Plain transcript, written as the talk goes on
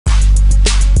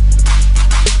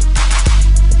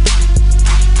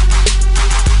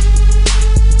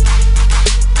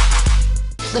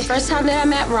The first time that I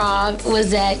met Rob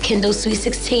was at Kendall's Sweet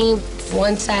 16.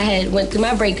 Once I had went through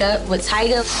my breakup with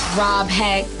Tyga, Rob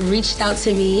had reached out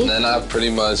to me. And then I pretty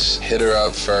much hit her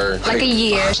up for like a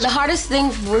year. The hardest thing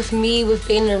with me with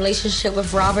being in a relationship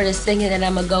with Robert is thinking that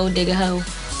I'm a gold digger hoe.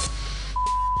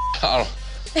 Oh,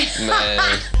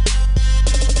 man.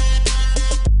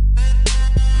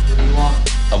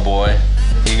 A boy.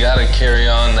 You gotta carry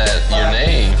on your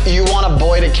name. You want a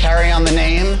boy to carry on the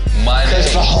name? My name.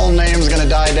 Because the whole name's gonna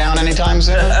die down anytime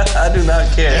soon? I do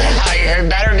not care. You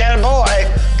better get a boy.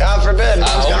 God forbid. No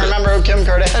one's gonna remember who Kim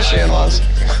Kardashian was.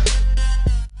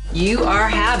 You are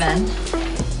having.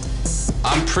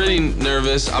 I'm pretty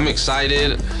nervous. I'm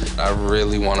excited. I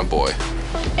really want a boy.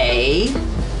 A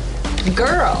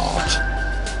girl.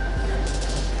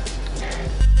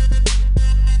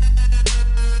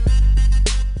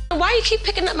 Why you keep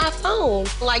picking up my phone?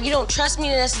 Like, you don't trust me?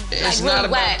 That's It's like not really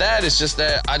about whack. that. It's just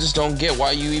that I just don't get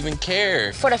why you even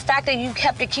care. For the fact that you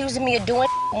kept accusing me of doing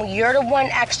when you're the one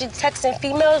actually texting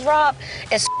females, Rob,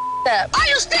 it's up. Are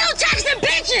you still texting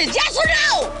bitches? Yes or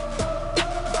no?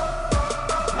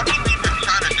 What are you even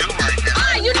trying to do right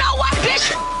now? You know what,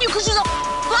 bitch? You, because you're a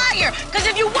liar. Because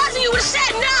if you wasn't, you would have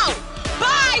said no.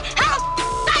 Bye. Have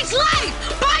a nice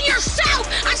life. By yourself.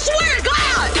 I swear to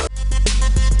God.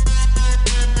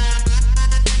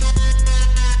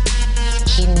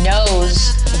 He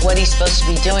knows what he's supposed to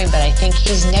be doing, but I think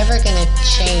he's never gonna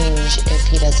change if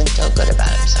he doesn't feel good about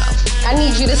himself. I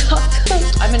need you to talk to him.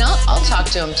 I mean, I'll talk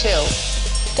to him too.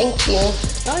 Thank you.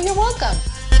 Oh, you're welcome.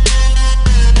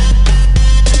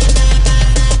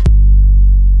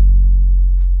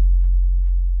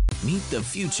 Meet the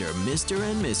future Mr.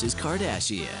 and Mrs.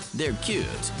 Kardashian. They're cute,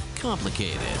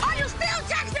 complicated. Are you still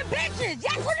texting bitches?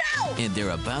 Yes or no? And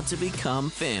they're about to become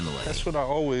family. That's what I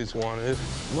always wanted.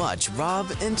 Watch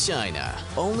Rob and Chyna,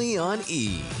 only on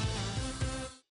E!